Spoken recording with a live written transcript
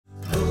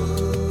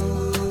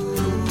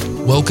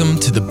Welcome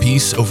to the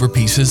Peace Over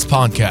Pieces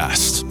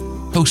podcast,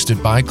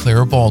 hosted by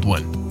Clara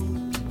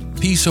Baldwin.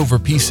 Peace Over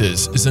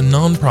Pieces is a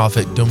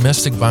nonprofit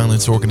domestic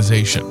violence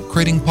organization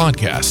creating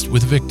podcasts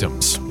with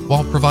victims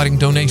while providing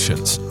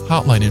donations,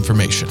 hotline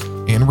information,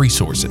 and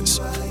resources.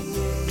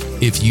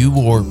 If you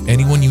or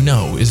anyone you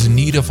know is in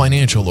need of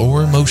financial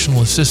or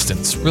emotional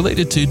assistance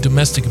related to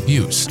domestic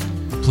abuse,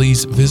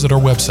 please visit our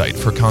website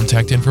for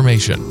contact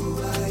information.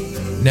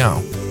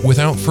 Now,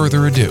 without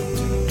further ado,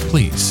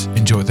 please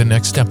enjoy the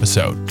next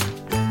episode.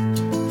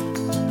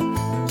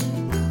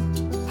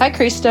 Hi,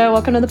 Krista.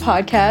 Welcome to the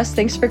podcast.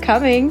 Thanks for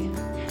coming.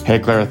 Hey,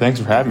 Clara. Thanks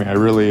for having me. I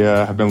really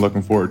have been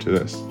looking forward to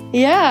this.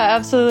 Yeah,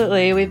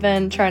 absolutely. We've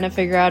been trying to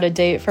figure out a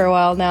date for a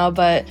while now,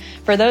 but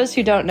for those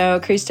who don't know,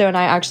 Krista and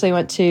I actually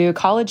went to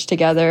college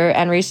together,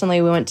 and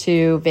recently we went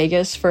to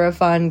Vegas for a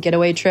fun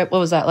getaway trip. What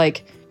was that,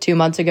 like 2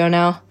 months ago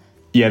now?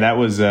 Yeah, that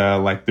was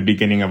like the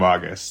beginning of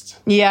August.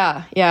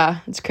 Yeah.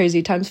 It's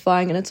crazy. Time's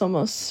flying, and it's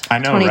almost I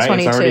know, right?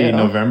 It's already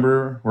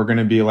November. We're going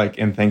to be like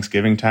in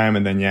Thanksgiving time,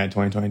 and then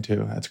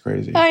 2022. That's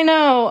crazy. I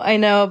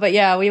know. But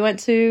yeah, we went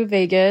to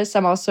Vegas.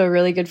 I'm also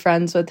really good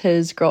friends with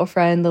his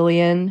girlfriend,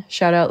 Lillian.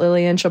 Shout out,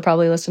 Lillian. She'll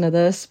probably listen to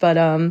this, but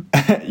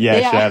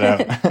yeah, shout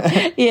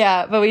out.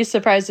 Yeah, but we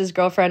surprised his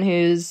girlfriend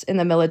who's in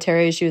the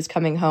military. She was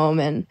coming home,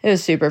 and it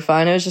was super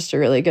fun. It was just a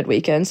really good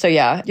weekend. So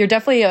yeah, you're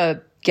definitely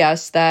a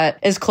guest that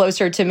is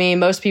closer to me.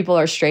 Most people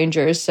are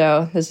strangers,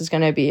 so this is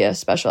going to be a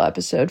special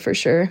episode for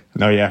sure.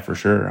 No, yeah, for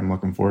sure. I'm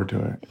looking forward to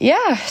it.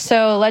 Yeah,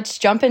 so let's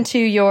jump into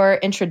your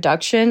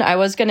introduction. I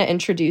was going to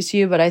introduce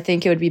you, but I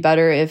think it would be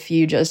better if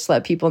you just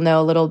let people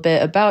know a little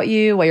bit about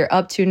you, what you're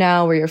up to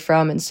now, where you're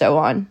from, and so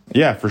on.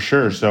 Yeah, for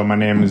sure. So my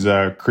name is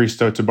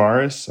Cristo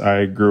Tabares.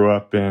 I grew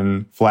up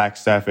in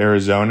Flagstaff,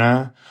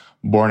 Arizona.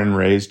 Born and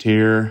raised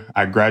here.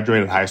 I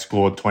graduated high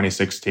school in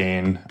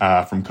 2016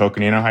 from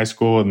Coconino High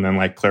School. And then,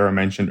 like Clara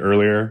mentioned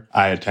earlier,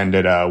 I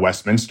attended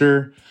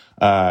Westminster,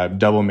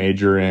 double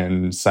major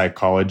in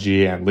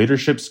psychology and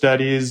leadership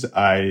studies.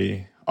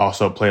 I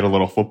also played a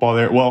little football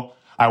there. Well,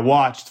 I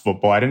watched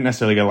football. I didn't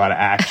necessarily get a lot of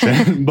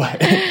action, but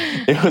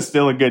it was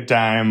still a good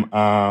time.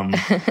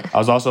 I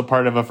was also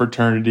part of a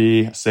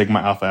fraternity, Sigma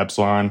Alpha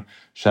Epsilon.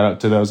 Shout out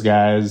to those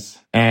guys.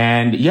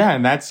 And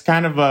that's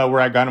kind of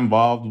where I got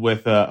involved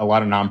with a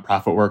lot of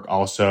nonprofit work,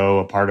 also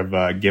a part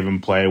of Give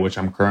and Play, which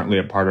I'm currently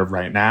a part of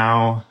right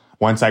now.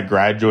 Once I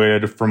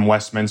graduated from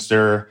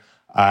Westminster,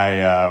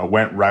 I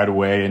went right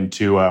away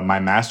into my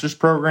master's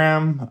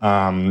program.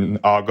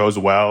 All goes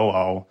well.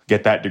 I'll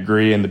get that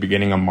degree in the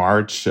beginning of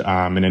March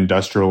in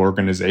industrial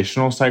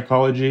organizational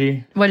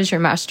psychology. What is your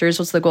master's?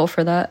 What's the goal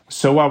for that?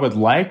 So I would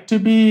like to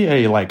be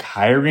a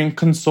hiring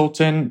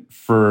consultant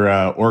for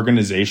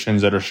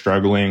organizations that are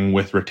struggling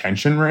with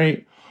retention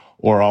rate,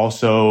 or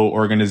also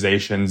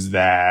organizations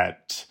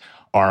that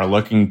are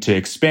looking to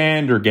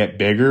expand or get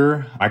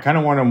bigger. I kind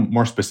of want to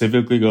more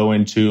specifically go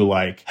into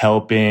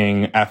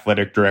helping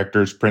athletic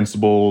directors,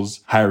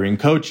 principals, hiring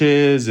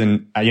coaches.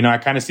 And, I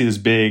kind of see this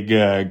big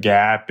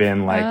gap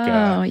in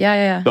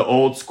the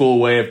old school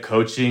way of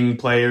coaching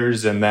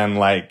players, and then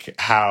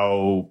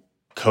how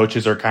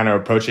coaches are kind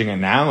of approaching it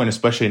now. And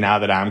especially now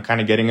that I'm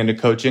kind of getting into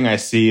coaching, I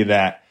see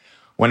that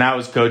when I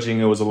was coaching,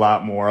 it was a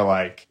lot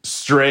more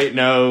straight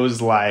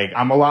nose,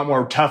 I'm a lot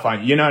more tough on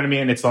you. You know what I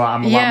mean?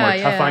 I'm a lot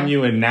more tough on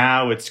you. And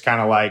now it's kind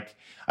of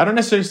I don't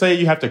necessarily say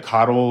you have to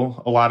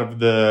coddle a lot of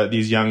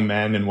these young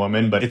men and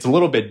women, but it's a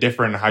little bit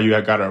different how you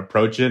have got to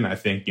approach it. And I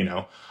think,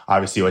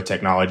 obviously with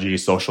technology,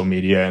 social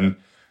media, and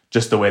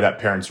just the way that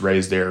parents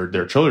raise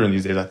their children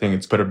these days, I think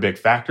it's put a big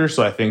factor.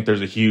 So I think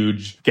there's a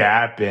huge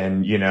gap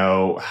in,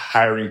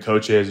 hiring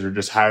coaches or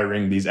just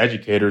hiring these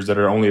educators that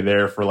are only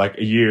there for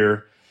a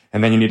year.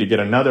 And then you need to get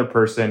another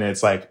person.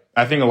 It's I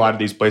think a lot of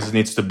these places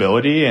need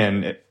stability,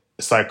 and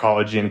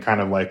psychology and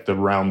kind of the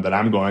realm that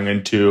I'm going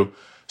into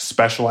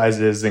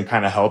specializes in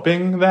kind of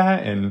helping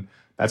that. And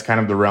that's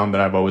kind of the realm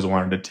that I've always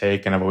wanted to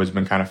take, and I've always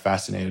been kind of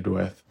fascinated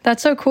with.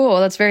 That's so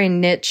cool. That's very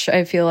niche,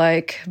 I feel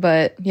like.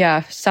 But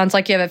yeah, sounds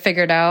like you have it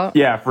figured out.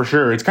 Yeah, for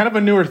sure. It's kind of a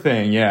newer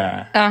thing.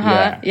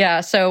 Yeah. Yeah.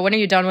 So when are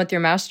you done with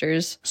your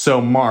master's? So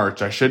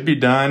March. I should be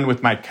done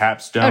with my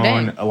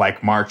capstone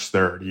March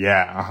 3rd.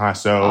 Yeah.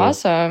 So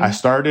awesome. I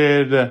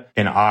started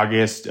in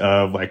August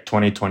of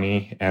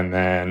 2020, and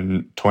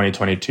then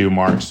 2022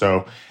 March.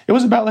 So it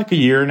was about a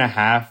year and a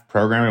half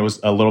program. It was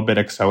a little bit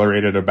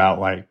accelerated,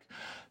 about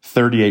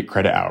 38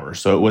 credit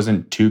hours. So it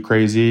wasn't too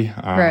crazy.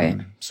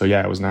 Right. So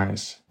yeah, it was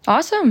nice.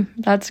 Awesome.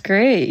 That's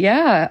great.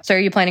 Yeah. So are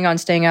you planning on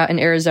staying out in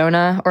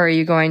Arizona, or are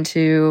you going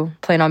to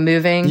plan on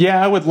moving?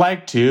 Yeah, I would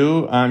like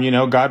to.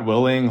 God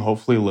willing,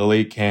 hopefully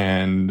Lily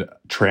can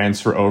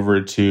transfer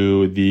over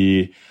to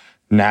the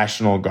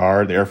National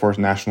Guard, the Air Force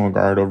National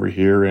Guard over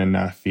here in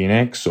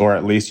Phoenix, or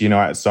at least,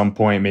 at some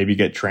point maybe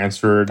get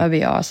transferred. That'd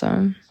be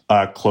awesome.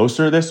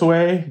 Closer this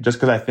way, just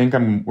because I think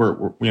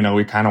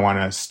we kind of want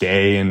to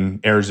stay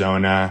in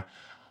Arizona.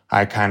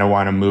 I kind of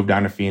want to move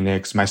down to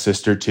Phoenix, my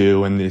sister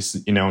too, in these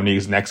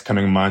next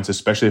coming months,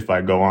 especially if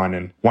I go on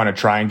and want to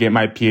try and get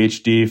my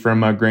PhD from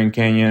Grand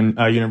Canyon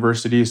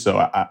University. So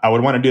I would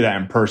want to do that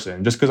in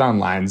person just because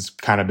online's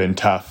kind of been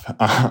tough.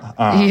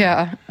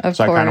 Yeah, of course.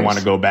 So I kind of want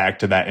to go back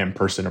to that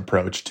in-person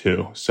approach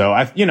too. So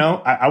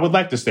I would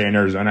like to stay in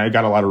Arizona. I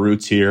got a lot of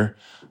roots here.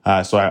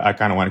 So I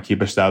kind of want to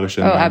keep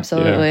establishing them.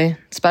 Absolutely. Yeah.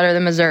 It's better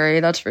than Missouri,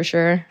 that's for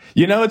sure.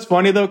 It's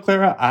funny though,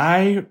 Clara.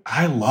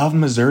 I love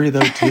Missouri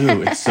though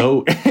too. It's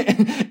so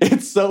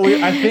it's so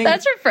weird. I think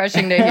that's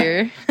refreshing to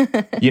hear.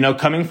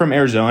 Coming from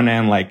Arizona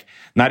and like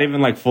not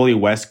even like fully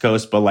West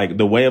Coast, but like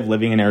the way of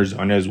living in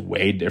Arizona is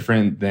way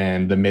different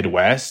than the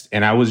Midwest.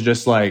 And I was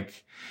just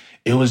like,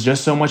 it was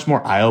just so much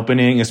more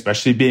eye-opening,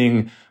 especially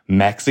being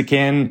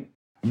Mexican.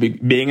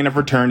 Being in a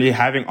fraternity,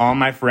 having all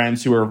my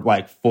friends who are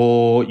like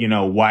full,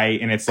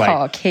 white, and it's like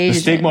Caucasian. The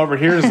stigma over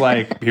here is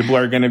like people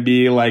are going to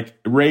be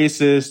like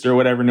racist or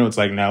whatever. No, it's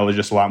like, no, there's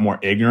just a lot more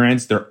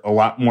ignorance. They're a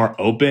lot more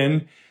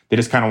open. They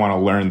just kind of want to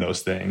learn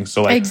those things.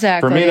 So like,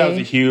 exactly. For me, that was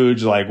a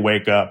huge like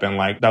wake up and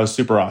like, that was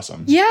super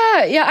awesome.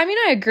 Yeah. I mean,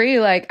 I agree.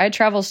 Like I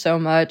travel so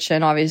much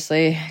and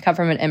obviously come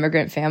from an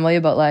immigrant family,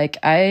 but like,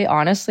 I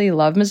honestly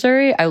love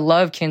Missouri. I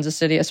love Kansas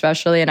City,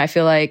 especially. And I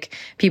feel like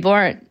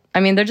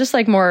they're just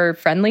like more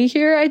friendly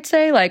here, I'd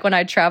say. Like when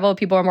I travel,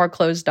 people are more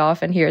closed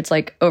off, and here it's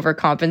like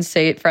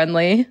overcompensate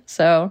friendly.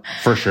 So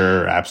for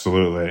sure.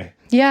 Absolutely.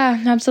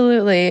 Yeah,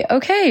 absolutely.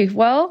 Okay.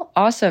 Well,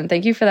 awesome.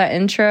 Thank you for that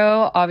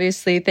intro.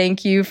 Obviously,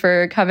 thank you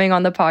for coming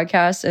on the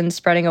podcast and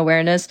spreading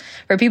awareness.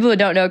 For people who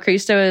don't know,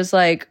 Cristo is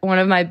like one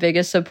of my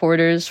biggest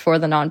supporters for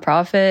the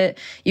nonprofit.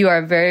 You are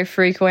a very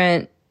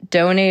frequent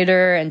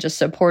donator and just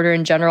supporter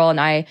in general.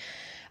 And I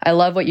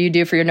love what you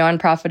do for your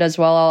nonprofit as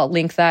well. I'll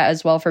link that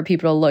as well for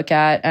people to look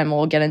at, and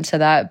we'll get into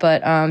that.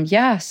 But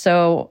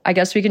so I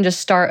guess we can just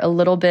start a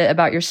little bit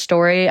about your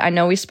story. I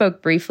know we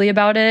spoke briefly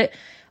about it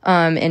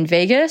in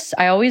Vegas.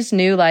 I always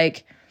knew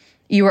like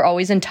you were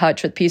always in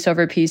touch with Peace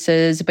Over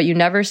Pieces, but you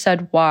never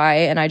said why.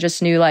 And I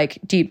just knew like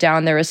deep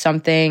down there was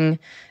something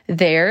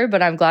there,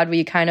 but I'm glad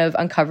we kind of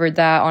uncovered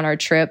that on our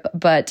trip,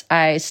 but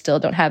I still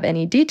don't have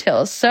any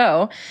details.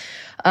 So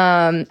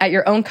at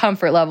your own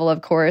comfort level,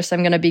 of course,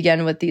 I'm going to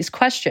begin with these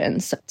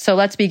questions. So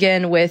let's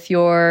begin with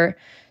your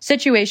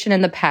situation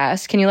in the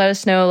past. Can you let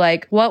us know,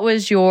 like, what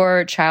was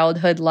your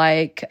childhood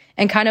like,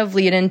 and kind of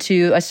lead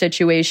into a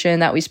situation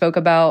that we spoke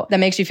about that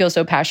makes you feel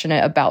so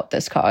passionate about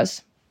this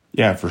cause?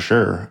 Yeah, for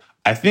sure.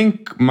 I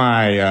think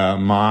my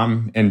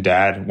mom and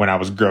dad, when I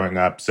was growing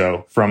up,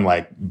 so from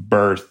like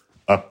birth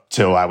up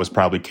till I was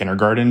probably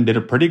kindergarten, did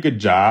a pretty good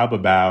job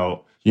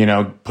about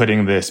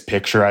putting this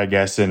picture, I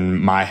guess, in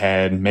my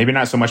head. Maybe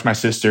not so much my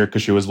sister,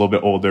 because she was a little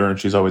bit older and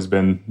she's always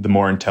been the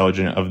more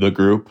intelligent of the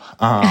group.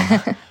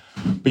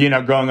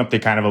 But, growing up, they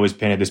kind of always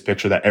painted this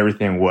picture that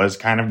everything was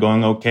kind of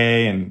going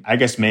okay. And I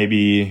guess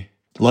maybe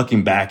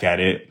looking back at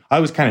it, I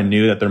always kind of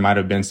knew that there might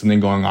have been something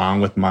going on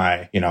with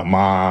my,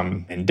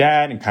 mom and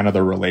dad and kind of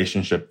the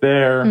relationship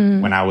there.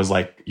 When I was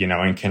like,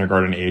 in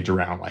kindergarten age,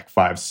 around like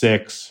 5,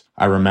 6.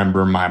 I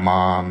remember my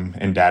mom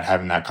and dad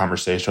having that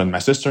conversation with my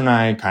sister and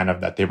I, kind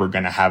of that they were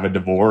going to have a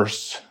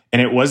divorce.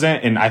 And it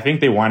wasn't, and I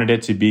think they wanted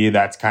it to be,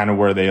 that's kind of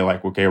where they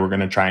like, okay, we're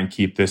going to try and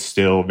keep this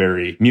still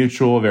very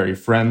mutual, very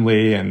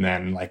friendly. And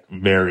then like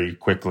very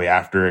quickly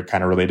after, it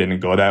kind of really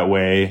didn't go that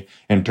way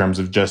in terms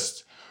of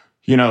just,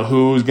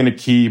 who's going to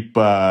keep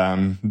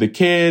the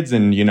kids,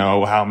 and,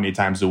 how many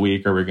times a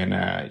week are we going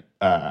to,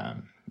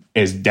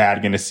 is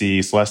dad going to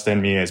see Celeste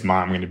and me? Is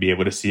mom going to be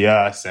able to see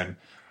us? And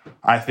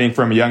I think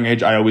from a young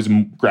age, I always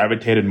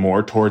gravitated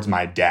more towards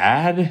my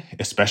dad,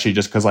 especially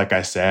just because, like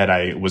I said,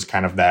 I was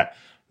kind of that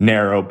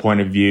narrow point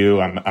of view.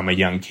 I'm a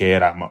young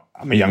kid. I'm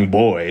a young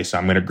boy, so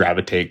I'm going to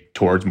gravitate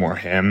towards more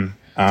him.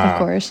 Of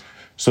course.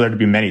 So there'd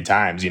be many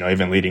times,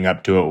 even leading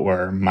up to it,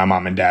 where my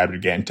mom and dad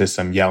would get into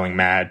some yelling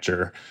match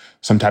or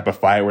some type of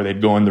fight where they'd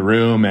go in the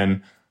room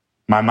and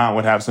my mom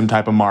would have some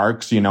type of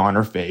marks, on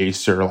her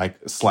face or like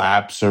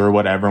slaps or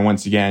whatever. And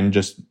once again,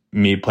 just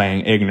me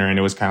playing ignorant.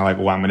 It was kind of like,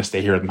 well, I'm going to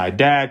stay here with my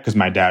dad, because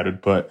my dad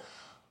would put,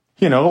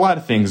 a lot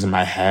of things in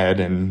my head,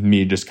 and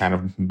me just kind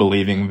of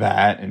believing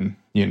that. And,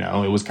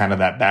 it was kind of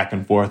that back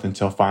and forth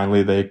until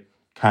finally they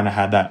kind of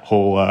had that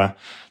whole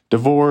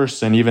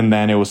divorce. And even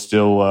then it was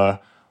still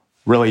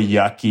really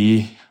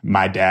yucky.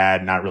 My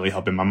dad not really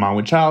helping my mom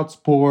with child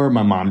support,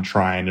 my mom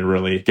trying to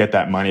really get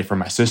that money for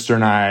my sister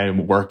and I,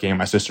 working.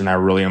 My sister and I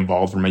were really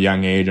involved from a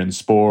young age in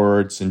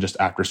sports and just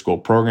after school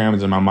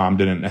programs. And my mom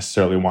didn't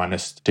necessarily want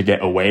us to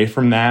get away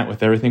from that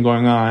with everything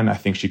going on. I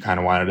think she kind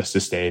of wanted us to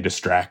stay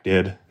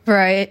distracted.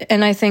 Right.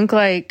 And I think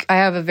like I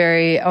have a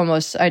very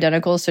almost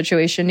identical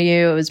situation to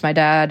you. It was my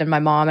dad and my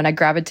mom, and I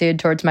gravitated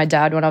towards my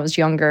dad when I was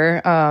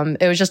younger.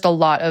 It was just a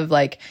lot of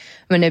like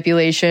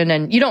manipulation,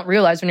 and you don't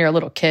realize when you're a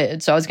little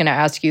kid. So I was going to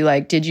ask you,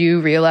 like, did you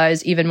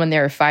realize even when they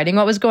were fighting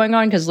what was going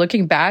on? Because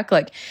looking back,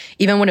 like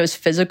even when it was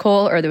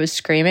physical or there was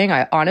screaming,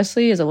 I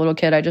honestly, as a little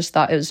kid, I just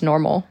thought it was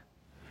normal.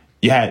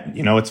 Yeah.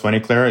 What's funny,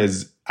 Clara,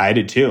 is I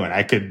did too. And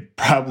I could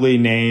probably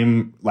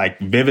name like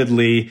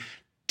vividly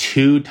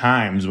 2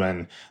 times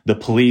when the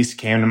police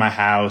came to my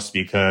house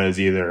because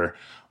either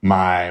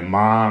my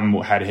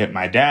mom had hit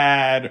my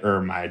dad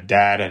or my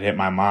dad had hit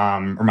my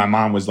mom, or my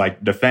mom was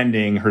like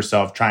defending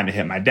herself trying to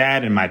hit my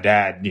dad, and my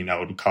dad,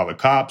 would call the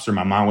cops, or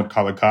my mom would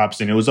call the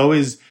cops. And it was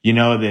always,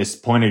 this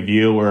point of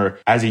view where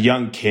as a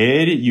young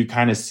kid, you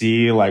kind of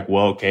see like,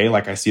 well, okay,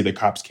 like I see the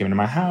cops came to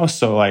my house,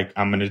 so like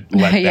I'm going to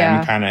let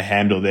them kind of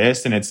handle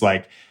this. And it's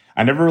like,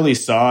 I never really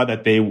saw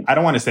that I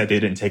don't want to say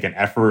they didn't take an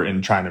effort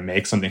in trying to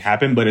make something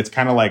happen, but it's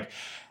kind of like,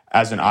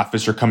 as an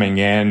officer coming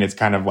in, it's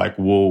kind of like,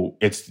 well,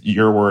 it's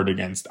your word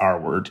against our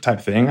word type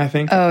thing, I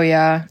think. Oh,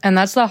 yeah. And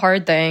that's the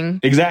hard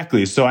thing.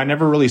 Exactly. So I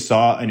never really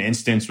saw an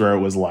instance where it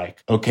was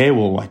like, okay,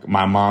 well, like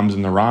my mom's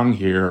in the wrong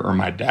here or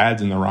my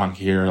dad's in the wrong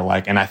here.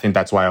 Like, and I think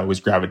that's why I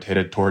always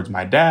gravitated towards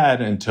my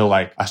dad until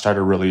like I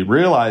started really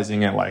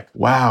realizing it, like,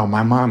 wow,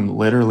 my mom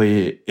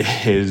literally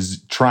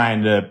is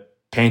trying to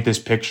paint this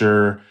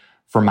picture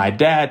for my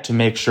dad to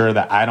make sure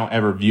that I don't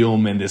ever view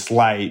him in this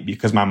light,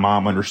 because my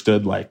mom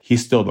understood like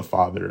he's still the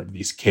father of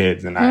these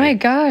kids. And oh my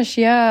gosh,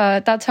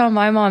 yeah, that's how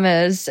my mom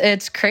is.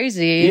 It's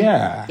crazy.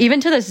 Yeah. Even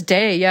to this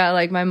day, yeah,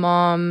 like my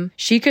mom,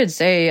 she could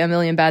say a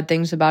million bad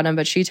things about him,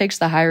 but she takes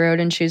the high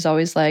road and she's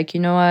always like, you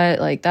know what,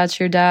 like that's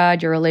your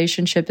dad. Your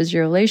relationship is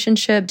your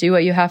relationship. Do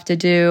what you have to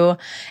do.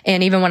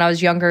 And even when I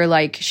was younger,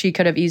 like she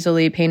could have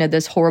easily painted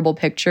this horrible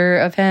picture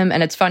of him.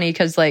 And it's funny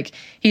because like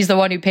he's the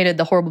one who painted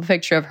the horrible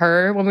picture of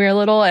her when we were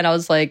little. And I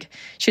was like,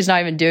 she's not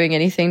even doing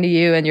anything to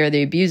you and you're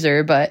the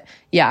abuser. But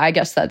yeah, I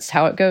guess that's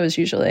how it goes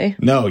usually.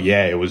 No,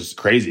 yeah, it was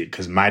crazy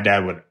because my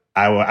dad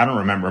I don't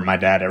remember my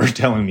dad ever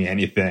telling me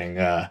anything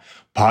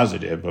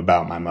positive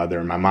about my mother.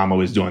 And my mom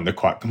always doing the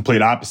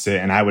complete opposite.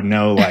 And I would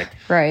know like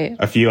right.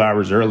 A few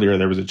hours earlier,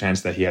 there was a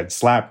chance that he had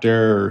slapped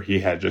her or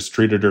he had just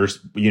treated her,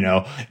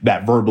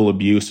 that verbal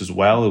abuse as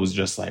well. It was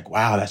just like,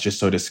 wow, that's just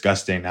so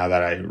disgusting now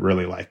that I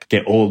really like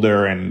get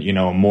older and,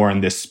 more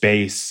in this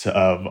space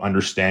of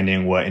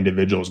understanding what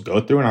individuals go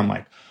through. And I'm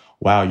like,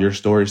 wow, your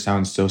story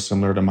sounds so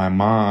similar to my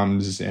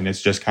mom's. And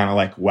it's just kind of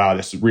like, wow,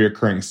 this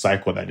reoccurring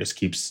cycle that just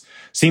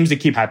seems to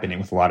keep happening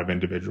with a lot of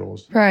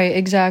individuals. Right,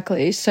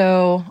 exactly.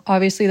 So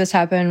obviously this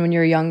happened when you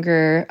were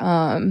younger.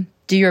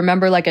 Do you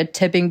remember like a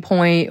tipping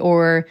point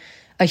or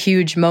a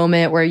huge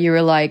moment where you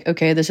were like,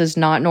 okay, this is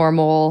not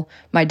normal.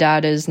 My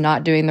dad is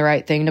not doing the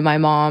right thing to my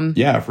mom?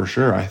 Yeah, for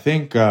sure. I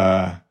think,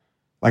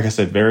 like I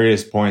said,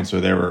 various points where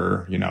they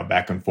were,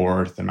 back and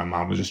forth and my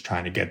mom was just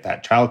trying to get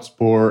that child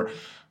support.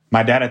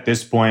 My dad at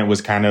this point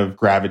was kind of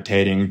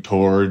gravitating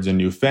towards a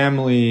new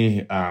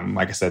family.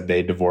 Like I said,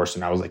 they divorced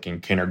when I was like in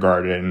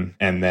kindergarten.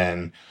 And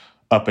then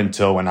up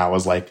until when I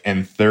was like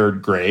in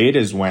 3rd grade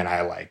is when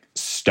I like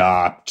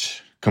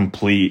stopped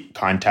complete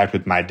contact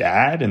with my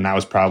dad. And that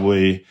was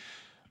probably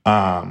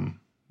the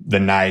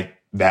night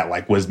that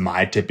like was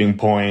my tipping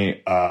point.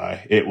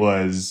 It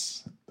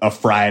was a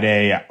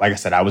Friday. Like I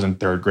said, I was in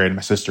 3rd grade.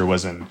 My sister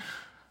was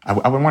I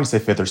would want to say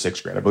 5th or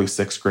 6th grade. I believe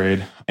 6th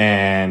grade.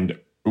 And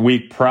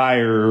week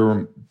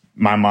prior,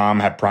 my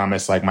mom had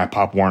promised like my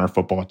Pop Warner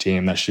football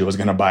team that she was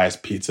going to buy us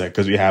pizza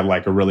because we had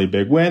like a really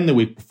big win the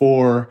week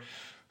before.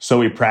 So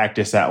we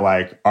practiced at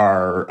like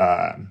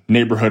our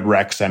neighborhood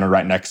rec center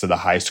right next to the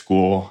high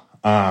school.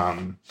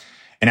 And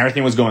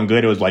everything was going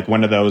good. It was like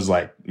one of those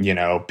like,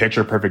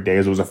 picture perfect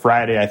days. It was a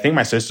Friday. I think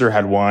my sister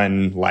had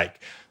won like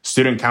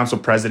student council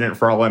president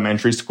for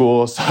elementary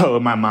school. So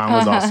my mom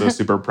was also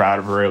super proud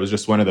of her. It was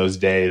just one of those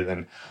days.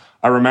 And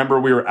I remember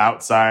we were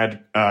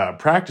outside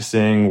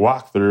practicing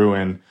walkthrough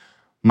and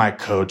my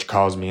coach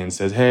calls me and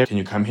says, hey, can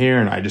you come here?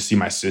 And I just see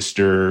my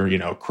sister,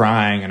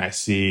 crying. And I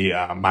see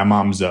my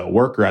mom's a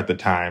worker at the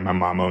time. My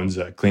mom owns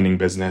a cleaning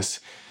business.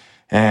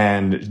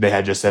 And they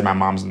had just said, my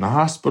mom's in the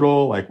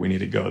hospital. Like, we need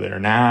to go there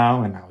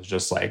now. And I was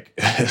just like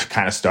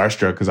kind of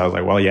starstruck because I was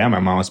like, well, yeah, my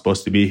mom was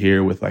supposed to be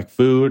here with like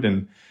food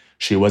and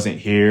she wasn't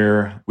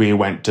here. We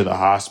went to the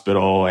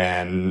hospital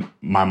and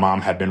my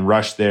mom had been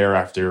rushed there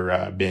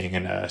after being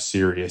in a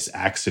serious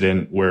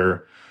accident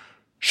where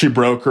she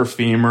broke her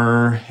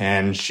femur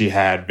and she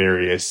had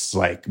various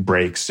like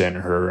breaks in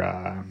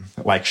her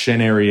like shin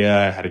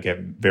area, had to get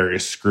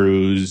various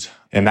screws.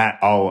 And that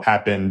all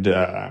happened.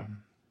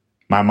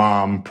 My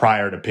mom,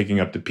 prior to picking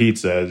up the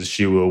pizzas,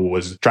 she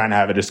was trying to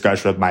have a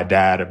discussion with my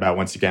dad about,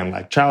 once again,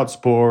 like child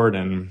support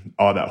and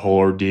all that whole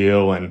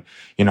ordeal. And,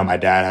 my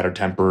dad had a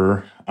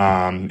temper.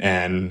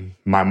 And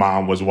my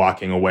mom was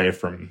walking away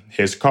from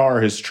his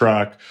car, his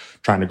truck,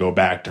 trying to go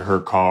back to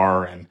her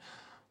car. And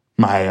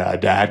my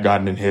dad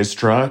got in his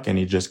truck and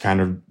he just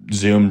kind of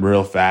zoomed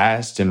real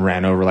fast and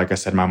ran over, like I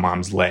said, my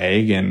mom's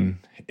leg. And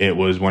it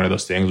was one of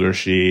those things where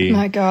she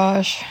my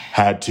gosh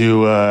had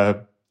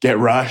to get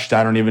rushed.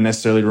 I don't even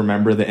necessarily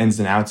remember the ins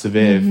and outs of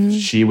it. Mm-hmm.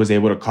 If she was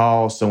able to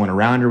call, someone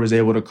around her was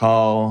able to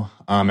call.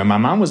 And my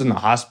mom was in the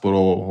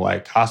hospital,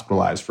 like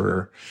hospitalized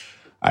for,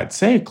 I'd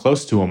say,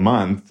 close to a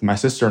month. My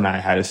sister and I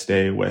had to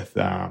stay with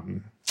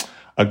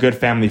a good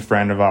family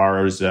friend of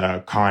ours,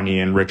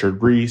 Connie and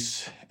Richard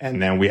Reese. And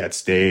then we had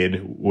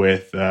stayed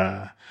with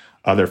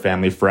other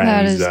family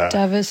friends. That is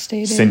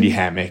devastating. Cindy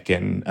Hammock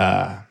and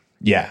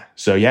Yeah.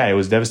 So yeah, it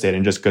was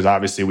devastating just because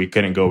obviously we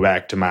couldn't go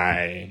back to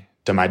my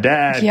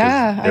dad.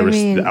 Yeah, there was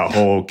a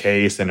whole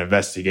case and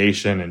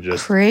investigation and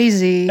just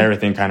crazy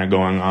everything kind of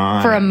going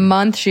on. For a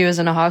month, she was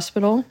in a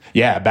hospital.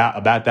 Yeah,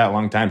 about that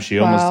long time. She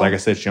almost, like I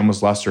said, she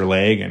almost lost her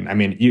leg. And I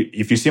mean,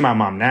 if you see my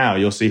mom now,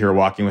 you'll see her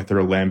walking with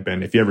her limp.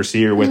 And if you ever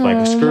see her with like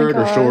a skirt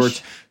or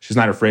shorts, she's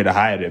not afraid to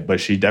hide it.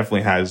 But she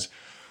definitely has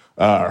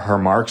her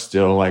mark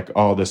still, like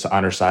all this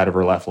on her side of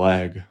her left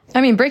leg. I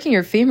mean, breaking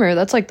your femur,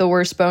 that's like the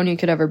worst bone you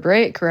could ever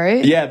break,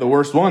 right? Yeah, the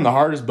worst one, the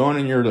hardest bone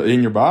in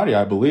your body,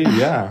 I believe.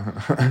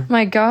 Yeah.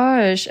 My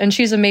gosh. And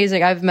she's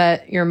amazing. I've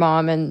met your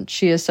mom and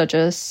she is such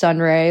a sun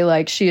ray.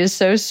 Like, she is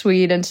so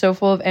sweet and so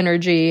full of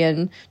energy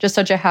and just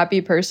such a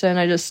happy person.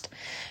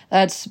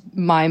 That's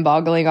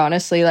mind-boggling,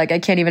 honestly. Like, I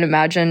can't even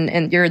imagine.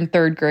 And you're in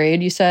 3rd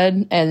grade, you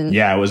said? And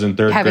yeah, I was in 3rd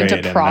grade.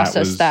 Having to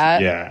process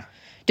that. Yeah.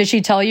 Did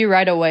she tell you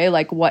right away,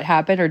 like, what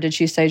happened? Or did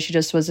she say she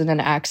just was in an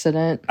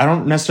accident? I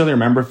don't necessarily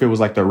remember if it was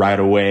like the right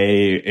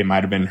away. It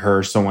might have been her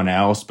or someone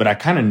else. But I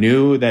kind of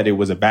knew that it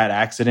was a bad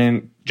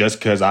accident just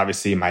because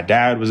obviously my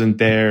dad wasn't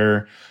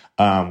there.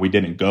 We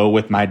didn't go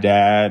with my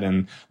dad.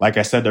 And like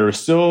I said, there was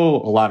still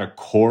a lot of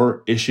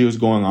core issues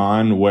going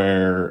on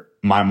where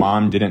my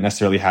mom didn't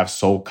necessarily have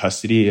sole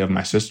custody of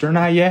my sister and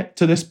I yet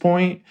to this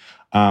point.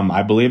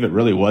 I believe it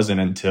really wasn't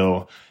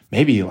until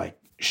maybe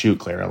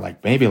Clara,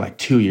 maybe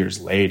 2 years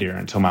later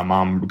until my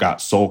mom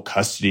got sole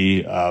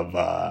custody of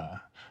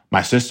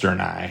my sister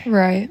and I.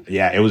 Right.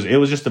 Yeah, it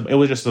was just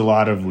a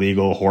lot of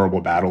legal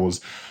horrible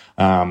battles,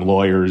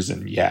 lawyers,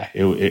 and yeah,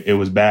 it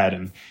was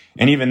bad.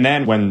 And even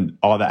then, when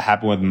all that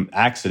happened with the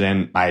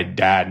accident, my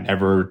dad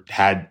never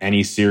had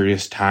any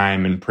serious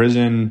time in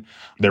prison.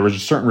 There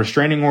was certain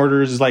restraining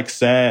orders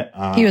set.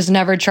 He was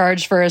never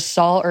charged for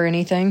assault or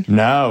anything?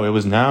 No, it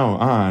was never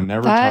charged for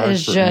anything. That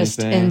is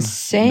just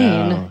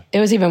insane. No. It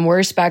was even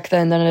worse back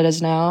then than it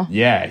is now.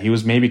 Yeah, he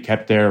was maybe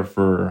kept there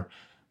for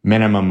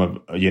minimum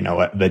of,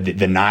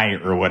 the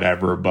night or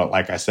whatever. But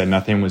like I said,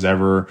 nothing was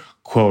ever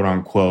quote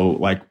unquote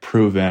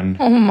proven.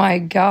 Oh my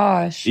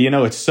gosh.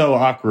 It's so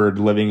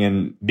awkward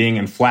being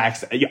in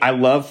Flagstaff. I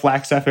love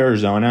Flagstaff,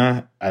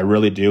 Arizona. I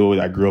really do.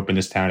 I grew up in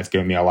this town. It's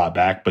given me a lot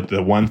back. But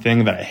the one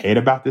thing that I hate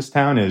about this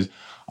town is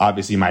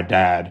obviously my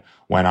dad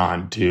went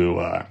on to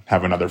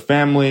have another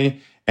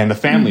family. And the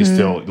family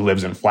still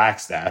lives in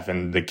Flagstaff,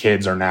 and the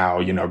kids are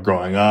now,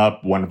 growing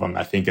up. One of them,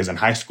 I think, is in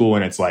high school,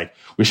 and it's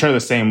we share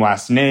the same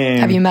last name.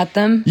 Have you met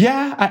them?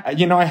 Yeah,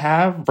 I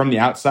have from the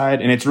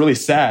outside, and it's really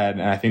sad.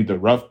 And I think the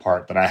rough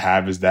part that I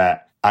have is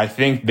that I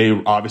think they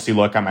obviously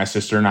look at my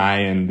sister and I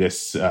in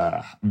this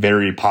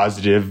very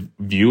positive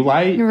view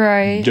light.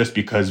 Right. Just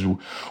because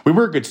we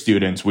were good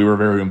students. We were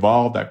very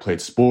involved. I played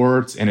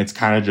sports, and it's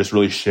kind of just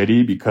really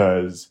shitty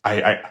because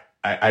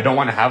I don't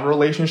want to have a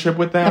relationship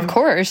with them. Of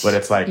course. But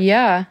it's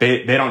yeah.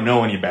 They don't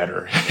know any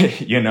better.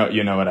 you know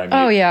what I mean?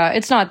 Oh, yeah.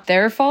 It's not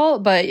their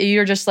fault, but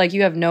you're just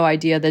you have no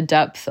idea the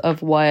depth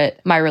of what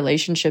my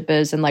relationship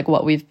is and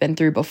what we've been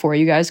through before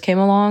you guys came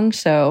along.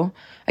 So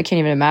I can't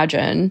even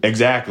imagine.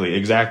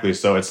 Exactly.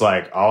 So it's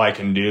all I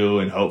can do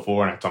and hope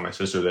for. And I told my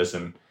sister this,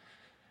 and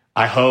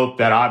I hope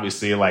that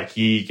obviously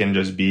he can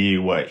just be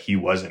what he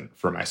wasn't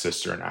for my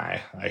sister and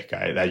I. At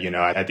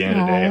the end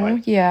of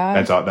the day, yeah.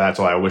 That's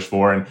all I wish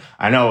for. And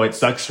I know it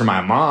sucks for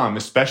my mom,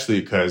 especially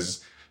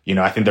because,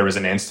 I think there was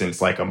an instance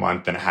a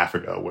month and a half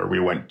ago where we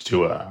went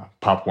to a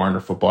Pop Warner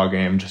football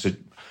game just to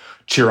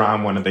cheer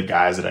on one of the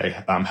guys that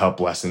I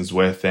help lessons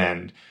with.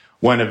 And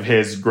one of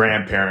his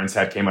grandparents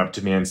came up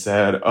to me and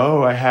said,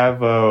 "Oh, I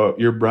have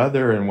your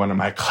brother in one of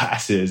my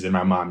classes." And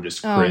my mom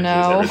just cringes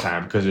every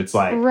time because it's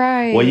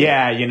right. Well,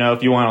 yeah,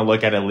 if you want to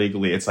look at it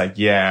legally, it's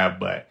yeah,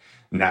 but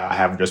no, I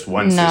have just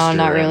one sister. No,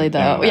 not really,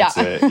 though. And that's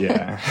it.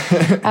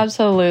 Yeah.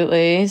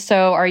 Absolutely.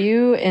 So are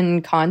you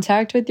in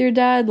contact with your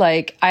dad?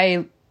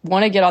 I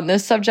want to get on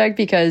this subject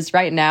because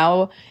right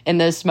now in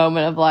this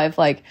moment of life,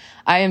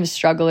 I am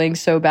struggling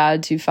so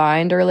bad to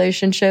find a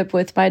relationship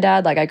with my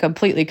dad. I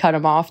completely cut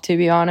him off, to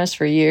be honest,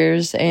 for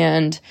years.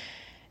 And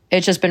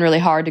it's just been really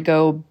hard to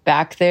go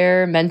back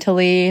there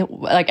mentally.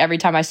 Every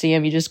time I see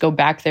him, you just go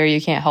back there.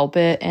 You can't help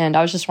it. And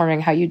I was just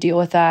wondering how you deal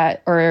with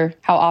that or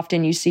how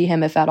often you see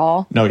him, if at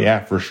all. No,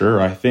 yeah, for sure.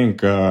 I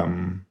think,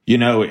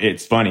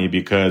 it's funny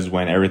because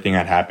when everything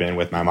had happened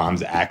with my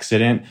mom's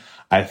accident,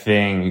 I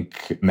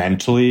think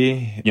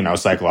mentally,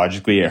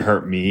 psychologically, it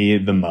hurt me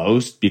the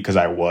most because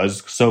I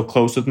was so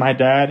close with my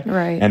dad.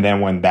 Right. And then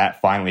when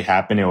that finally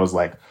happened, it was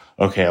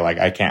okay,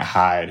 I can't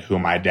hide who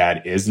my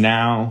dad is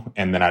now.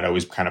 And then I'd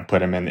always kind of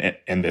put him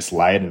in this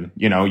light. And,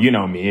 you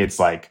know me, it's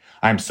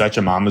I'm such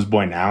a mama's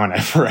boy now and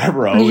I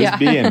forever always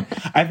be. And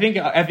I think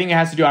it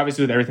has to do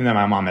obviously with everything that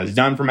my mom has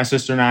done for my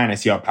sister and I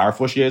see how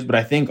powerful she is. But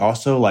I think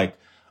also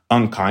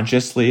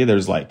unconsciously,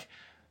 there's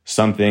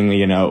something,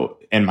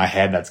 in my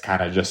head that's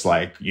kind of just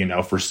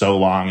for so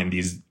long in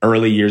these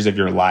early years of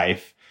your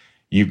life,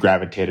 you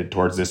gravitated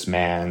towards this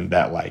man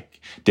that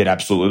did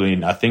absolutely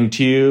nothing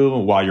to you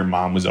while your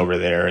mom was over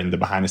there in the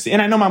behind the scenes.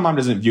 And I know my mom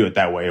doesn't view it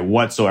that way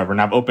whatsoever. And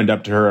I've opened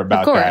up to her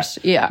about that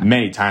yeah.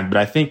 many times. But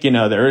I think,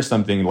 there is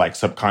something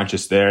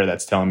subconscious there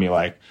that's telling me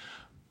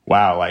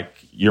wow, like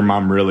your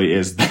mom really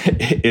is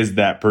is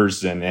that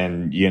person.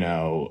 And,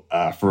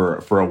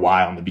 for a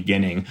while in the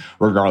beginning,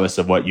 regardless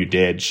of what you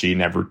did, she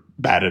never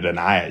batted an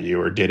eye at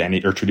you or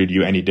treated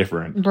you any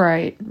different.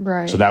 Right.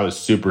 So that was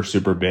super,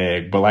 super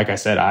big. But like I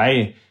said,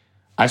 I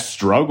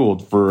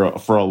struggled for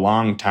a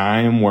long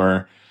time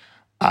where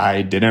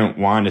I didn't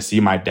want to see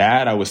my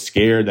dad. I was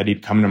scared that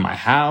he'd come to my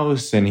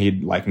house and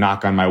he'd like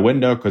knock on my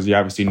window because he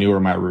obviously knew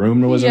where my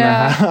room was in the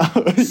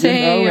house.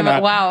 Same.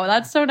 Wow,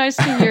 that's so nice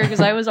to hear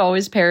because I was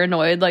always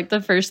paranoid. Like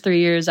the first 3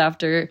 years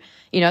after,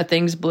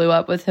 things blew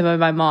up with him and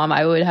my mom,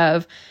 I would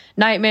have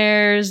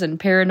nightmares and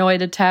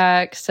paranoid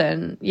attacks.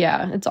 And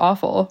yeah, it's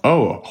awful.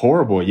 Oh,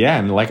 horrible. Yeah.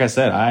 And like I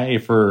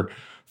said,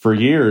 for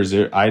years,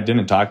 I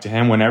didn't talk to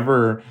him.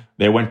 Whenever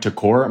they went to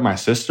court, my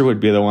sister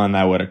would be the one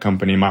that would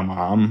accompany my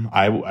mom.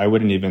 I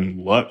wouldn't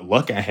even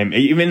look at him.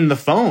 Even in the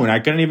phone, I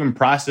couldn't even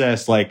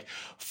process like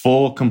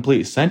full,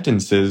 complete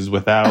sentences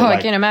without. Oh,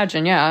 I can't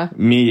imagine.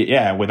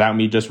 Yeah. Without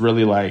me just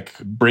really like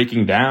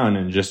breaking down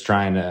and just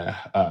trying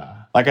to.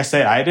 Like I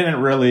said, I didn't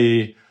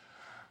really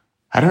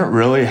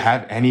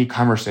have any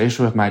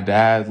conversation with my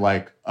dad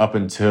like up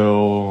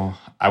until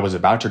I was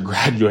about to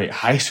graduate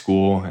high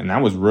school. And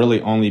that was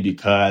really only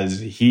because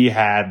he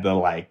had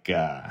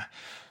the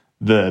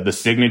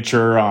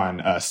signature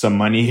on some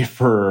money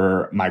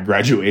for my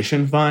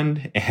graduation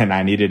fund. And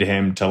I needed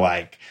him to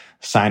like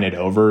sign it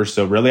over.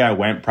 So really I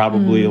went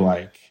probably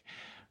like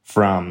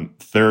from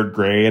third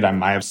grade. I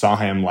might have saw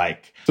him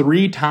like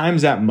 3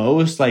 times at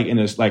most, like in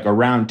his like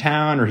around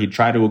town, or he'd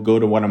try to go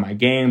to one of my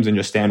games and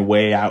just stand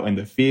way out in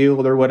the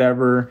field or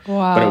whatever.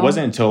 Wow. But it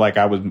wasn't until like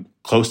I was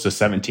close to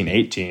 17,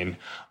 18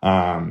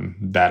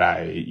 that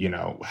I,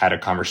 had a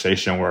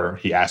conversation where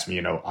he asked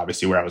me,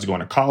 obviously where I was going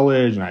to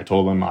college. And I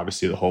told him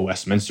obviously the whole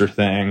Westminster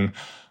thing.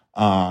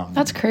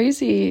 That's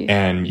crazy.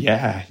 And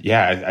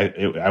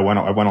I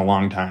went a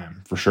long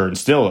time for sure. And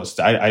still,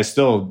 I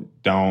still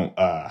don't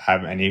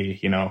have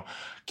any,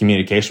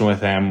 communication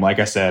with him. Like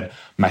I said,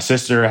 my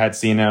sister had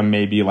seen him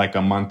maybe like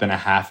a month and a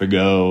half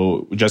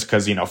ago, just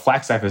because,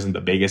 Flagstaff isn't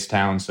the biggest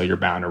town. So you're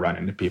bound to run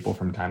into people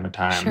from time to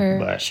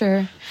time.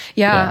 Sure.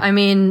 Yeah. I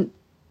mean,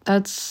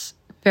 that's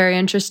very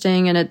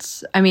interesting. And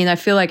I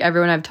feel like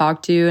everyone I've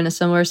talked to in a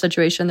similar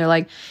situation, they're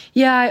like,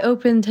 yeah, I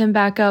opened him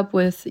back up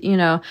with,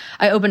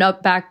 I opened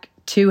up back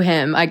to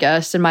him, I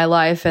guess, in my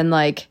life and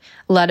like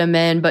let him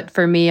in. But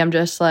for me, I'm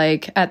just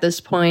like at this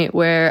point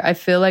where I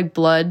feel like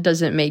blood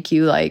doesn't make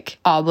you like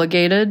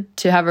obligated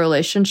to have a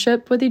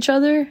relationship with each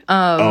other.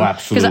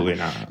 Absolutely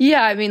not.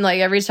 Yeah. I mean, like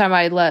every time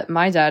I let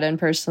my dad in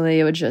personally,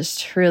 it would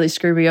just really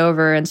screw me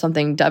over and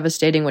something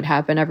devastating would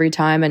happen every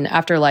time. And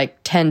after like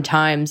 10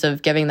 times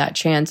of giving that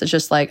chance, it's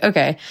just like,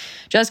 okay,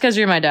 just because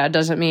you're my dad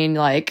doesn't mean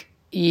like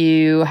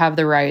you have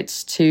the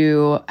rights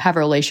to have a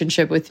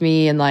relationship with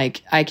me and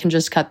like I can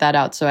just cut that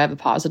out so I have a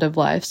positive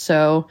life.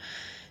 So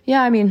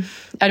yeah, I mean,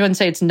 I wouldn't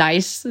say it's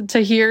nice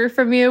to hear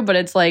from you, but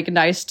it's like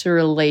nice to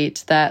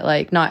relate that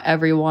like not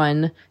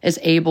everyone is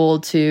able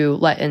to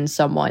let in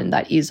someone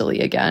that easily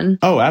again.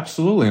 Oh,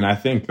 absolutely. And I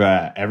think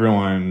that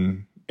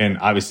everyone, and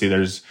obviously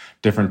there's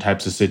different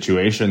types of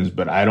situations,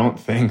 but I don't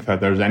think that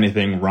there's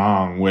anything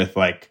wrong with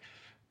like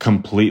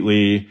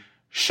completely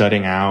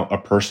shutting out a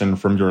person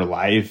from your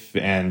life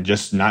and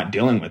just not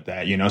dealing with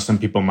that. Some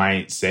people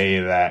might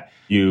say that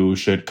you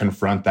should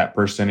confront that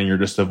person and you're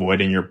just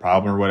avoiding your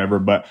problem or whatever.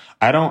 But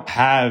I don't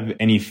have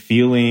any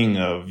feeling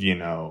of,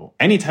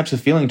 any types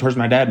of feeling towards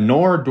my dad,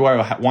 nor do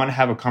I want to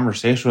have a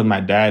conversation with my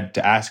dad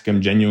to ask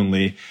him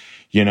genuinely,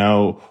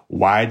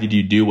 why did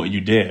you do what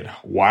you did?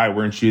 Why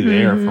weren't you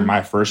there for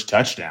my first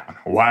touchdown?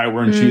 Why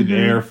weren't you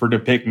there to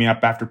pick me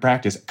up after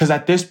practice? Because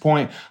at this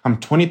point, I'm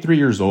 23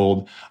 years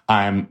old.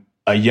 I'm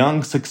a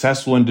young,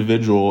 successful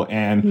individual.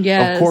 And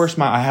of course,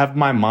 I have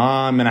my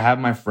mom and I have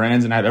my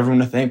friends and I have everyone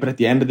to thank. But at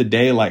the end of the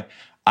day, like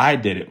I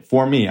did it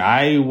for me.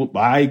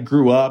 I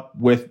grew up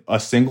with a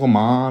single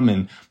mom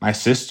and my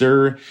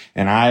sister,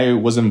 and I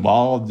was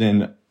involved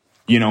in,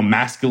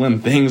 masculine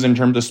things in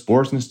terms of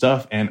sports and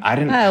stuff. And I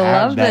didn't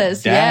have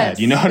that dad. Yes.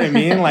 You know what I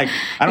mean? Like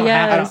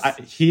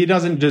he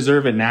doesn't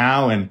deserve it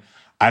now. And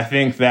I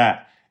think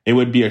that it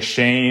would be a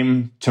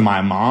shame to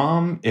my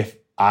mom if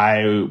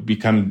I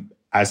become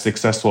as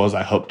successful as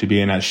I hope to be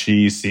and as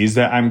she sees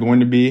that I'm going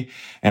to be.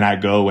 And I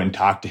go and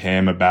talk to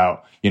him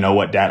about,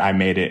 what, Dad, I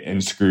made it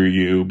and screw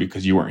you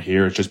because you weren't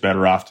here. It's just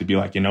better off to be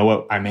like, you know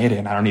what, I made it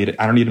and I don't need it.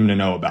 I don't need him to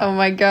know about it. Oh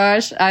my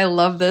gosh. I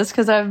love this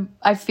because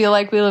I feel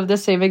like we live the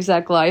same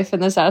exact life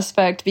in this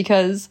aspect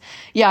because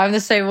I'm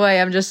the same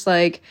way. I'm just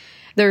like,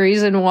 the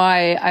reason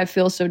why I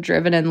feel so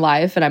driven in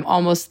life and I'm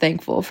almost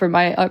thankful for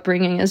my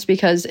upbringing is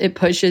because it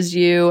pushes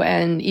you,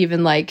 and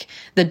even like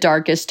the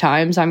darkest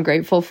times I'm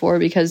grateful for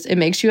because it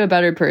makes you a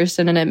better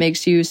person and it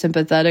makes you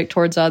sympathetic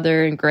towards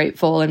other and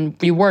grateful, and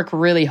you work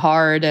really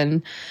hard,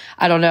 and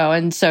I don't know.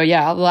 And so,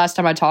 the last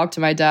time I talked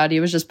to my dad, he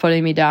was just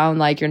putting me down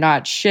like, you're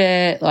not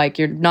shit, like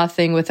you're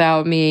nothing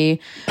without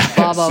me,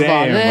 blah, blah,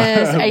 blah,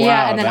 this.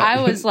 Wow, and then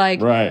I was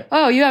like, right.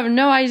 Oh, you have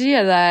no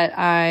idea that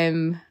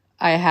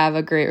I have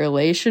a great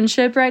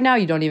relationship right now.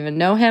 You don't even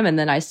know him. And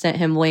then I sent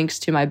him links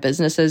to my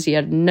businesses he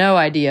had no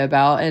idea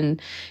about.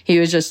 And he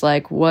was just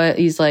like, what?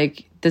 He's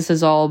like, this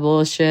is all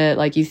bullshit.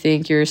 Like, you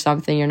think you're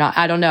something you're not.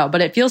 I don't know.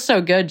 But it feels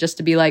so good just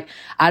to be like,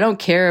 I don't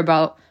care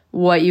about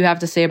what you have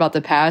to say about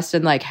the past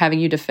and like having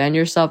you defend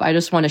yourself. I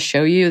just want to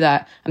show you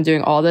that I'm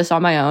doing all this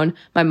on my own.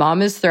 My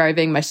mom is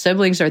thriving. My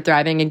siblings are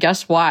thriving. And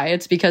guess why?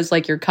 It's because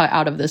like you're cut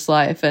out of this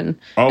life. And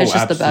it's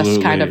just the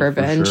best kind of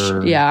revenge.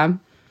 Sure. Yeah.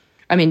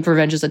 I mean,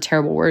 revenge is a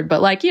terrible word,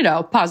 but like, you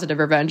know, positive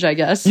revenge, I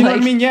guess. You know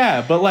what I mean?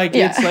 Yeah. But like,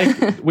 it's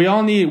like we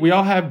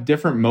all have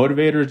different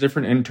motivators,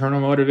 different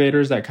internal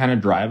motivators that kind of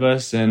drive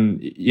us.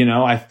 And, you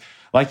know,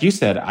 like you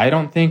said, I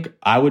don't think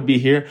I would be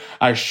here.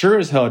 I sure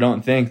as hell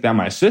don't think that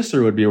my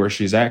sister would be where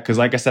she's at. Because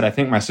like I said, I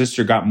think my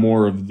sister got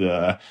more of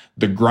the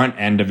grunt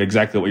end of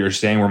exactly what you're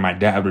saying, where my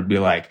dad would be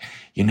like,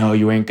 you know,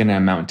 you ain't going to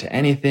amount to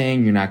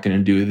anything. You're not going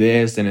to do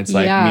this. And it's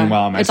like,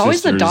 meanwhile, my sister's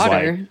always the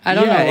daughter. Like, I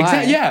don't know why.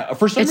 Exactly. Yeah,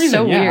 for some it's reason.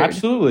 So yeah, weird.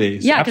 Absolutely.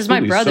 Yeah, because my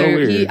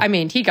brother, so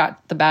he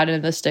got the bad end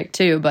of the stick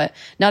too, but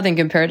nothing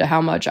compared to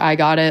how much I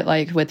got it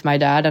like with my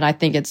dad. And I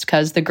think it's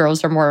because the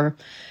girls are more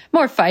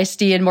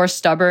feisty and more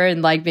stubborn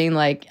and like being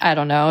like, I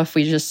don't know, if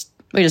we just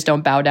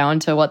don't bow down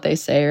to what they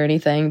say or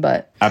anything.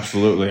 But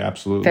absolutely.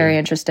 Very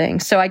interesting.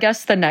 So I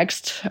guess the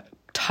next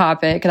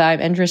topic that I'm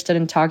interested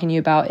in talking to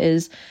you about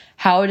is,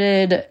 how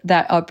did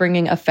that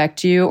upbringing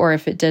affect you, or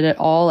if it did at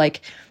all?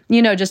 Like,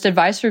 you know, just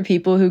advice for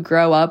people who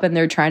grow up and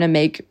they're trying to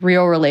make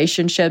real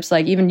relationships,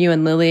 like even you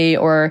and Lily,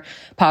 or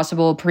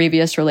possible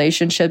previous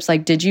relationships.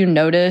 Like, did you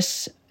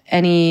notice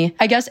any,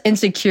 I guess,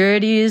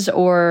 insecurities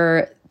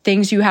or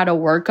things you had to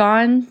work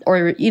on?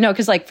 Or, you know,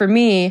 because like for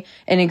me,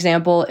 an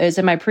example is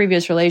in my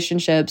previous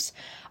relationships,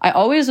 I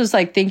always was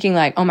like thinking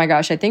like, oh my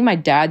gosh, I think my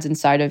dad's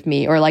inside of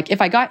me. Or like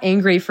if I got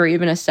angry for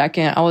even a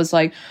second, I was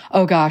like,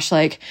 oh gosh,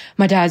 like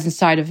my dad's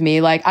inside of me.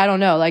 Like, I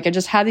don't know, like I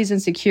just had these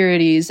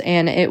insecurities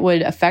and it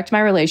would affect my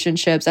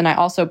relationships. And I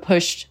also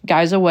pushed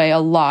guys away a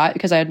lot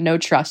because I had no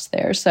trust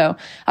there. So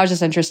I was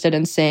just interested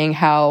in seeing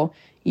how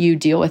you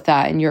deal with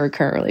that in your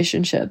current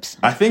relationships.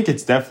 I think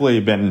it's definitely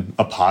been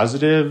a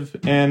positive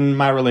in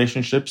my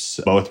relationships,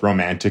 both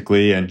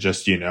romantically and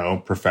just, you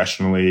know,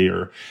 professionally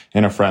or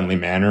in a friendly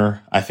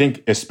manner. I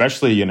think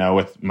especially, you know,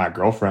 with my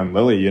girlfriend,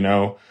 Lily, you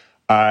know,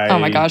 oh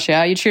my gosh,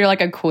 yeah. You treat her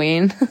like a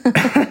queen.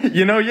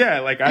 You know,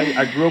 yeah. Like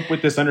I grew up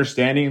with this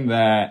understanding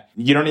that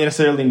you don't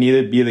necessarily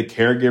need to be the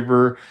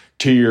caregiver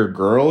to your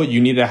girl. You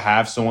need to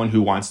have someone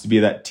who wants to be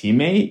that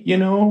teammate. You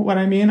know what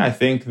I mean? I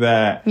think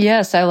that.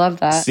 Yes, I love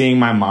that. Seeing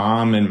my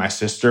mom and my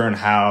sister and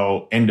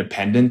how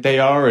independent they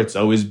are, it's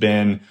always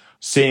been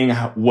seeing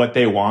what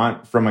they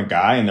want from a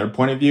guy and their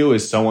point of view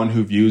is someone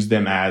who views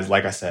them as,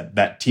 like I said,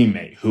 that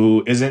teammate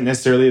who isn't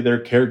necessarily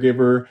their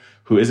caregiver,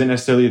 who isn't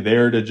necessarily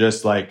there to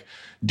just like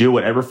do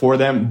whatever for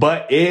them,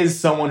 but is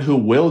someone who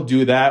will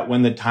do that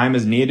when the time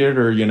is needed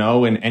or, you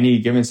know, in any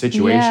given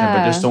situation,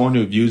 but just someone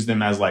who views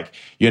them as like,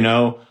 you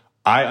know,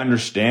 I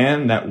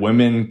understand that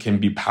women can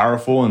be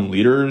powerful and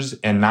leaders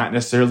and not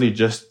necessarily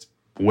just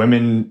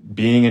women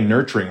being in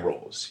nurturing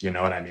roles. You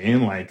know what I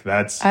mean? Like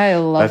that's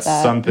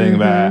something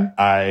that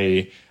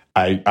I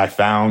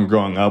found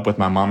growing up with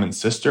my mom and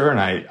sister, and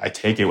I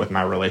take it with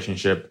my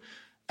relationship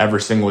every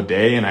single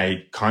day. And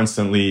I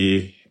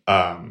constantly,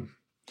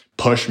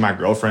 push my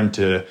girlfriend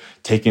to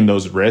taking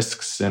those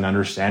risks and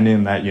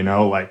understanding that, you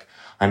know, like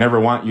I never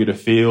want you to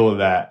feel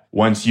that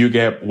once you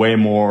get way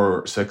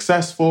more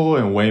successful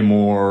and way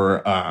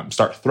more,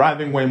 start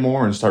thriving way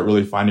more and start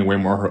really finding way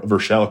more of her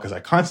shell. Cause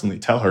I constantly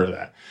tell her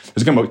that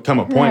there's going to come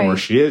a point where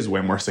she is way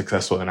more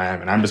successful than I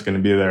am. And I'm just going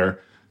to be there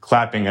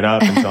clapping it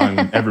up and telling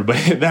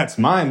everybody that's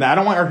mine. I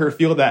don't want her to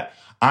feel that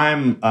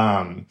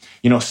I'm,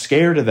 you know,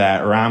 scared of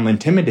that or I'm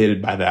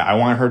intimidated by that. I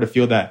want her to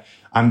feel that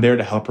I'm there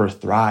to help her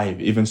thrive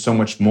even so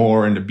much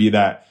more and to be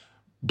that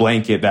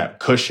blanket, that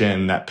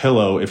cushion, that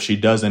pillow if she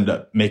does end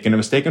up making a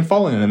mistake and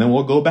falling. And then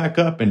we'll go back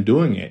up and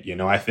doing it. You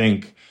know, I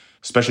think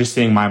especially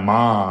seeing my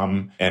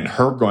mom and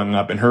her growing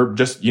up and her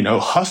just, you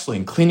know,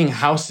 hustling, cleaning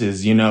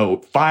houses, you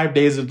know, 5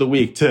 days of the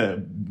week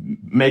to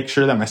make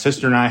sure that my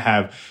sister and I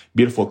have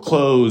beautiful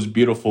clothes,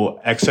 beautiful,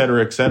 et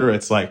cetera, et cetera.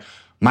 It's like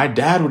my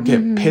dad would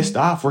get pissed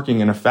off working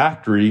in a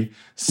factory,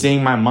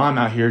 seeing my mom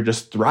out here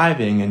just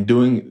thriving and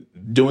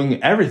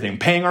doing everything,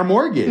 paying our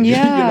mortgage.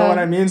 Yeah. You know what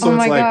I mean? So oh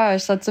my it's like,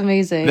 gosh, that's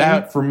amazing.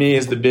 That for me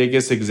is the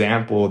biggest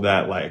example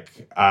that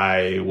like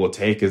I will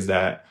take is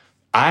that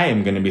I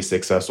am going to be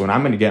successful and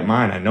I'm going to get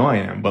mine. I know I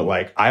am. But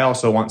like, I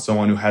also want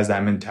someone who has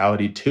that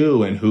mentality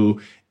too and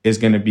who is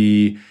going to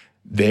be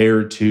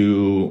there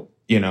to,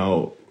 you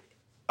know,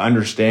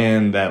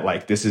 understand that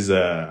like this is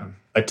a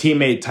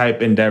teammate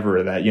type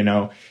endeavor that, you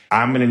know,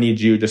 I'm going to need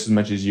you just as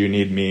much as you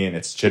need me and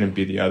it shouldn't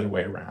be the other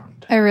way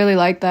around. I really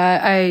like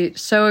that. I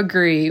so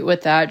agree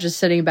with that. Just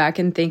sitting back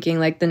and thinking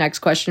like the next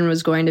question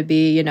was going to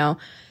be, you know,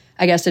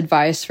 I guess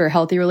advice for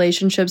healthy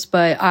relationships,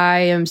 but I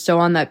am so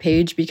on that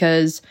page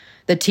because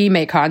the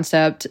teammate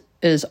concept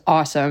is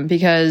awesome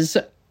because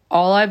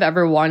all I've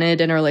ever wanted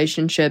in a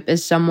relationship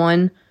is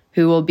someone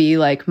who will be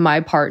like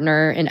my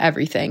partner in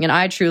everything. And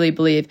I truly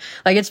believe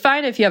like it's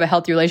fine if you have a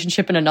healthy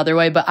relationship in another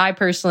way, but I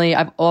personally,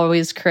 I've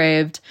always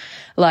craved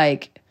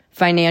like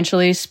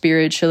financially,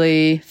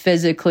 spiritually,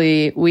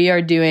 physically, we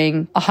are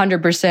doing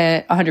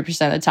 100%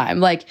 of the time.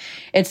 Like,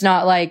 it's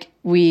not like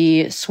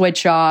we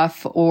switch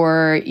off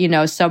or, you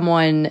know,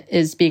 someone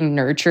is being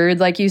nurtured,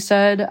 like you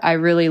said. I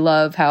really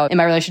love how in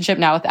my relationship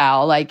now with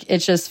Al, like, it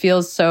just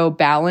feels so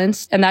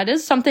balanced. And that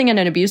is something in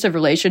an abusive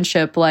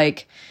relationship.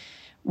 Like,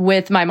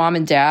 with my mom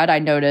and dad, I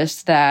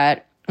noticed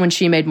that when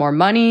she made more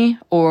money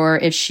or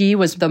if she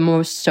was the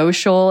most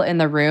social in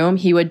the room,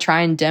 he would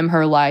try and dim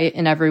her light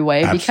in every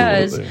way.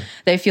 Absolutely. Because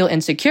they feel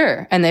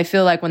insecure and they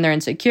feel like when they're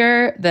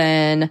insecure,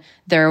 then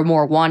they're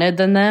more wanted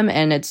than them.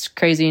 And it's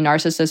crazy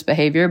narcissist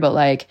behavior, but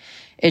like,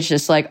 it's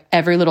just like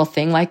every little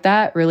thing like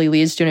that really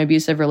leads to an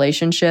abusive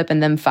relationship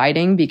and them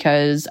fighting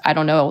because I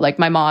don't know, like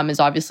my mom is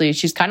obviously,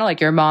 she's kind of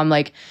like your mom,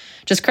 like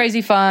just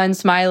crazy fun,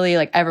 smiley,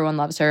 like everyone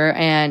loves her.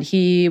 And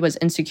he was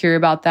insecure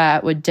about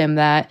that, would dim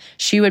that.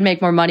 She would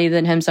make more money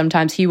than him.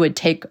 Sometimes he would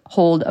take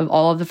hold of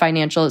all of the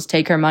financials,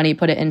 take her money,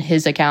 put it in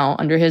his account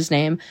under his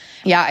name.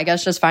 Yeah, I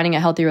guess just finding a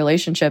healthy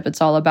relationship.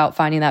 It's all about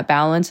finding that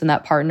balance and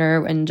that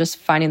partner and just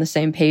finding the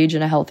same page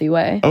in a healthy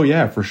way. Oh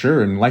yeah, for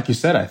sure. And like you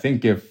said, I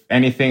think if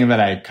anything that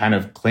I kind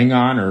of cling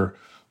on or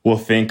will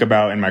think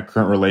about in my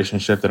current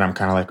relationship that I'm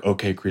kind of like,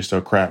 okay,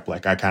 Christo, crap,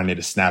 like I kind of need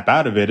to snap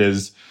out of it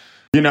is,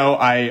 you know,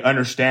 I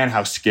understand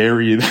how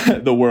scary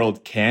the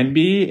world can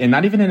be, and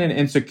not even in an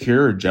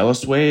insecure or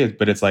jealous way,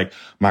 but it's like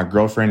my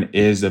girlfriend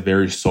is a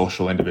very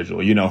social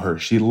individual. You know her.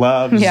 She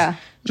loves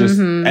just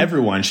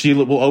everyone. She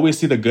will always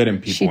see the good in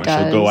people, and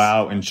she'll go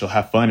out and she'll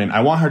have fun. And I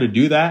want her to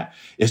do that.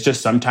 It's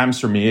just sometimes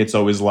for me, it's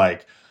always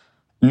like,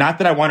 not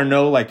that I want to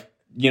know, like,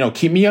 you know,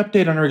 keep me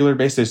updated on a regular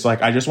basis.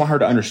 Like, I just want her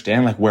to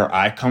understand like where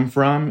I come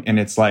from. And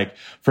it's like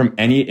from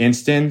any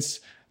instance,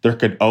 there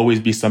could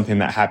always be something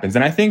that happens.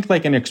 And I think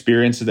like in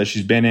experiences that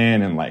she's been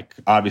in, and like,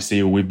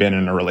 obviously we've been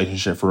in a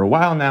relationship for a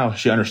while now,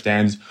 she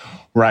understands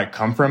where I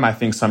come from. I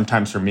think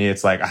sometimes for me,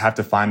 it's like, I have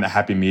to find the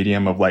happy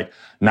medium of like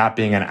not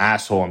being an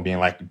asshole and being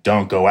like,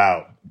 don't go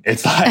out.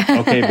 It's like,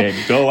 okay, babe,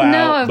 go out.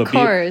 No, of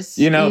course.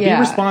 Be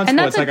responsible. And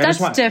that's, it's like, that's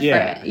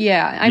different.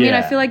 Yeah. I mean,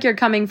 I feel like you're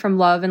coming from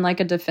love and like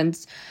a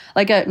defense,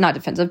 like a, not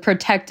defensive,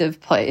 protective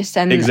place.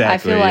 And exactly, I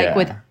feel like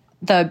with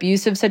the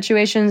abusive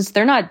situations,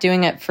 they're not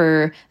doing it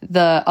for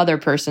the other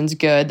person's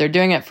good. They're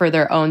doing it for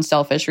their own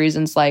selfish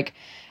reasons. Like,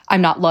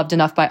 I'm not loved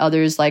enough by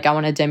others. Like, I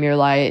want to dim your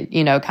light,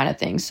 you know, kind of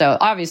thing. So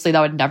obviously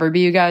that would never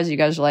be you guys. You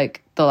guys are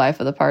like the life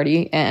of the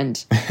party and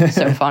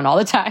so fun all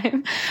the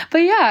time. But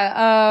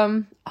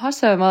yeah,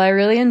 awesome. Well, I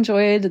really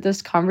enjoyed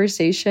this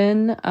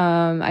conversation.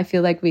 I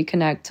feel like we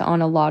connect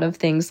on a lot of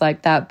things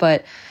like that.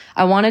 But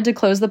I wanted to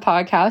close the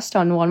podcast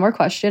on one more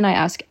question I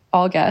ask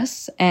all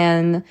guests.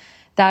 And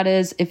that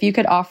is, if you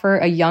could offer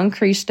a young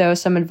Christo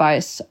some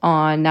advice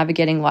on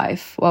navigating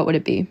life, what would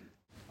it be?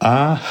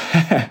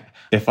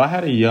 If I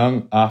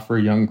had offer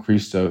young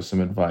Christo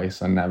some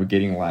advice on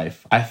navigating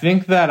life, I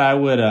think that I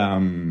would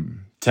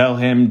tell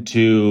him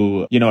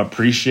to, you know,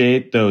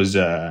 appreciate those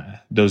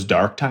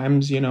dark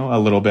times, you know, a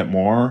little bit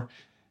more,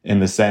 in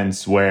the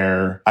sense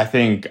where I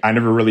think I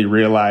never really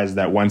realized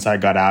that once I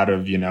got out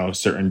of, you know,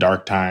 certain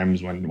dark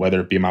times, when whether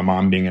it be my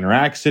mom being in her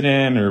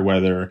accident or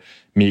whether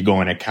me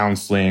going to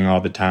counseling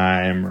all the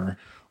time, or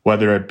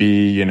whether it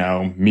be, you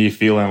know, me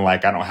feeling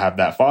like I don't have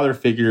that father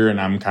figure and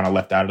I'm kind of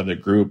left out of the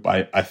group,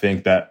 I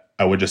think that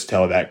I would just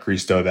tell that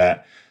Christo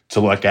that to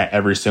look at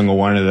every single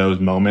one of those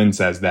moments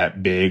as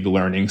that big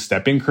learning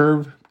stepping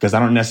curve, because I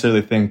don't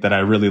necessarily think that I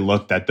really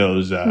looked at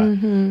those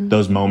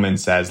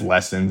moments as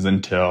lessons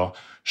until,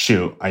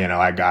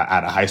 I got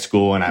out of high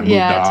school and I moved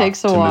off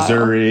to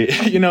Missouri.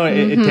 You know,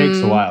 it takes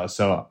a while.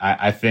 So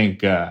I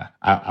think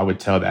I would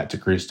tell that to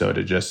Christo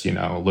to just, you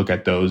know, look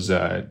at those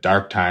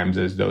dark times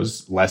as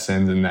those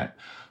lessons, and that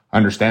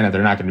understand that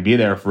they're not going to be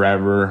there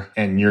forever.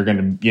 And you're going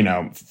to, you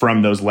know,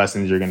 from those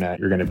lessons, you're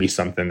going to be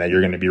something that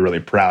you're going to be really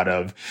proud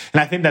of.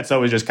 And I think that's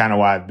always just kind of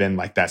why I've been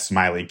like that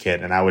smiley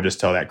kid. And I would just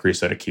tell that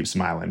Christo to keep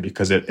smiling,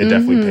 because it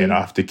definitely paid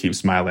off to keep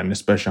smiling,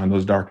 especially on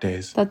those dark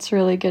days. That's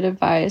really good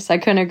advice. I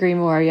couldn't agree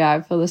more. Yeah,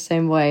 I feel the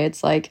same way.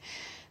 It's like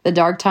the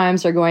dark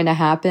times are going to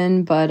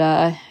happen, but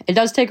it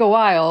does take a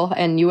while,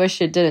 and you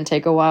wish it didn't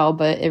take a while,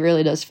 but it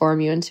really does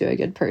form you into a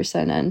good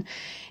person. And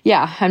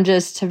yeah, I'm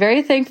just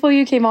very thankful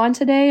you came on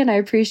today, and I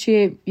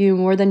appreciate you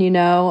more than you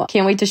know.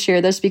 Can't wait to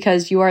share this,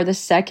 because you are the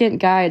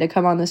second guy to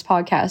come on this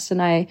podcast, and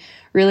I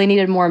really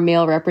needed more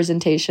male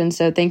representation.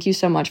 So thank you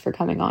so much for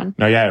coming on.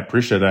 No, yeah, I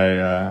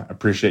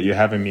appreciate you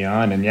having me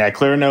on. And yeah,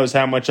 Claire knows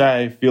how much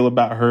I feel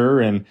about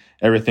her and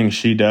everything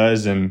she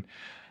does. And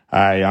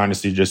I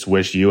honestly just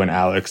wish you and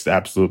Alex the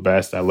absolute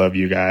best. I love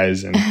you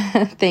guys. And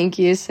thank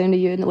you. Same to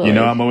you and Lily. You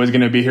know, I'm always going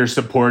to be here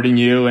supporting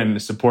you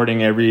and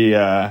supporting every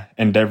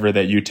endeavor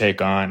that you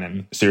take on.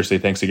 And seriously,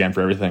 thanks again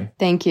for everything.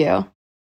 Thank you.